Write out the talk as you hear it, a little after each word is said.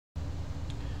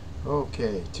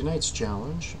Okay, tonight's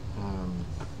challenge.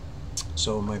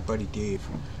 So my buddy Dave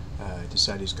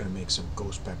decided he's going to make some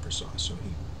ghost pepper sauce. So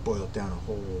he boiled down a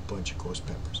whole bunch of ghost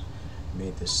peppers.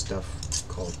 Made this stuff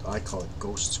called, I call it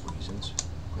ghost squeezins.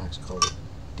 Max called it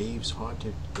Dave's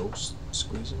Haunted Ghost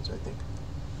Squeezins, I think.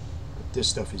 But this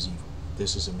stuff is evil.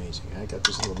 This is amazing. I got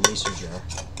this little mason jar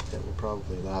that will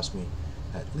probably last me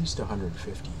at least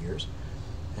 150 years.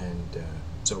 And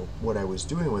so what I was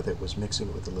doing with it was mixing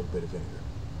it with a little bit of vinegar.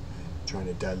 Trying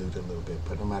to dilute it a little bit,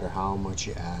 but no matter how much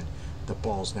you add, the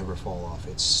balls never fall off.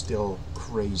 It's still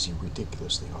crazy,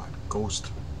 ridiculously hot.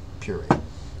 Ghost puree.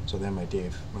 So then my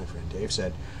friend Dave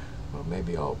said, well,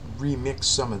 maybe I'll remix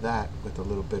some of that with a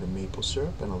little bit of maple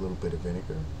syrup and a little bit of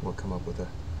vinegar. We'll come up with a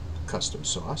custom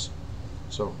sauce.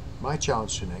 So my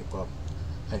challenge tonight, well,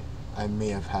 I may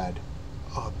have had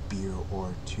a beer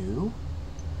or two.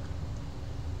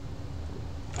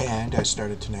 And I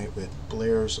started tonight with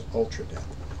Blair's Ultra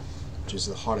Death, which is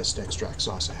the hottest extract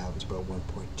sauce I have. It's about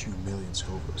 1.2 million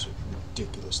Scoville, so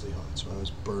ridiculously hot. So I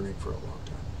was burning for a long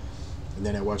time. And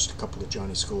then I watched a couple of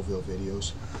Johnny Scoville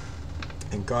videos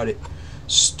and got it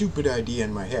stupid idea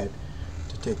in my head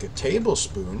to take a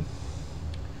tablespoon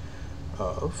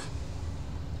of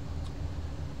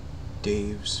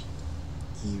Dave's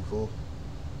Evil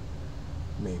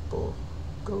Maple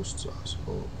Ghost Sauce.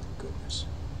 Oh my goodness.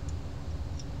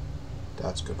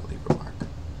 That's going to leave a mark.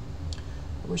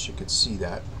 I wish you could see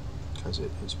that because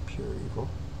it is pure evil.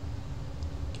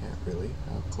 Can't really.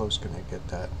 How close can I get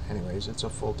that? Anyways, it's a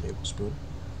full tablespoon.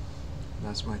 And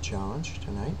that's my challenge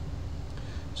tonight.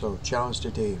 So, challenge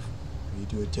to Dave. You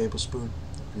do a tablespoon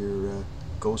of your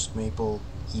ghost maple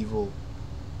evil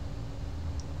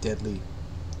deadly.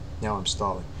 Now I'm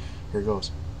stalling. Here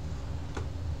goes.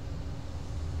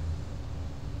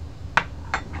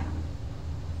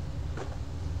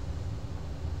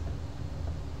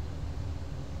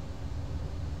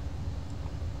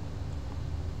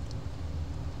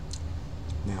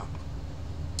 Now,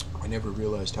 I never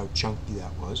realized how chunky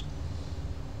that was,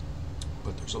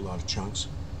 but there's a lot of chunks.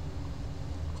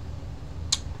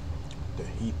 The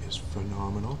heat is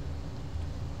phenomenal.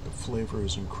 The flavor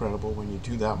is incredible when you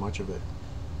do that much of it.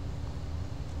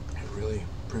 It really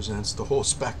presents the whole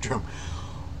spectrum.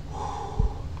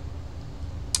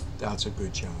 That's a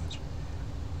good challenge.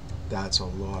 That's a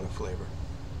lot of flavor.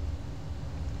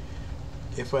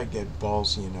 If I get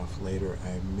ballsy enough later,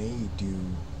 I may do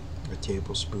a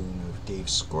tablespoon of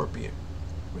Dave's Scorpion,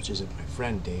 which isn't my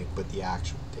friend Dave, but the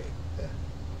actual Dave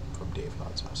from Dave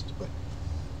Hot Sauces. But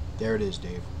there it is,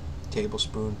 Dave.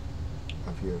 Tablespoon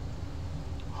of your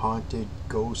haunted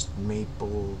ghost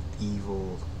maple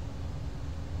evil.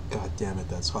 God damn it,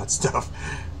 that's hot stuff.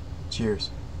 Cheers.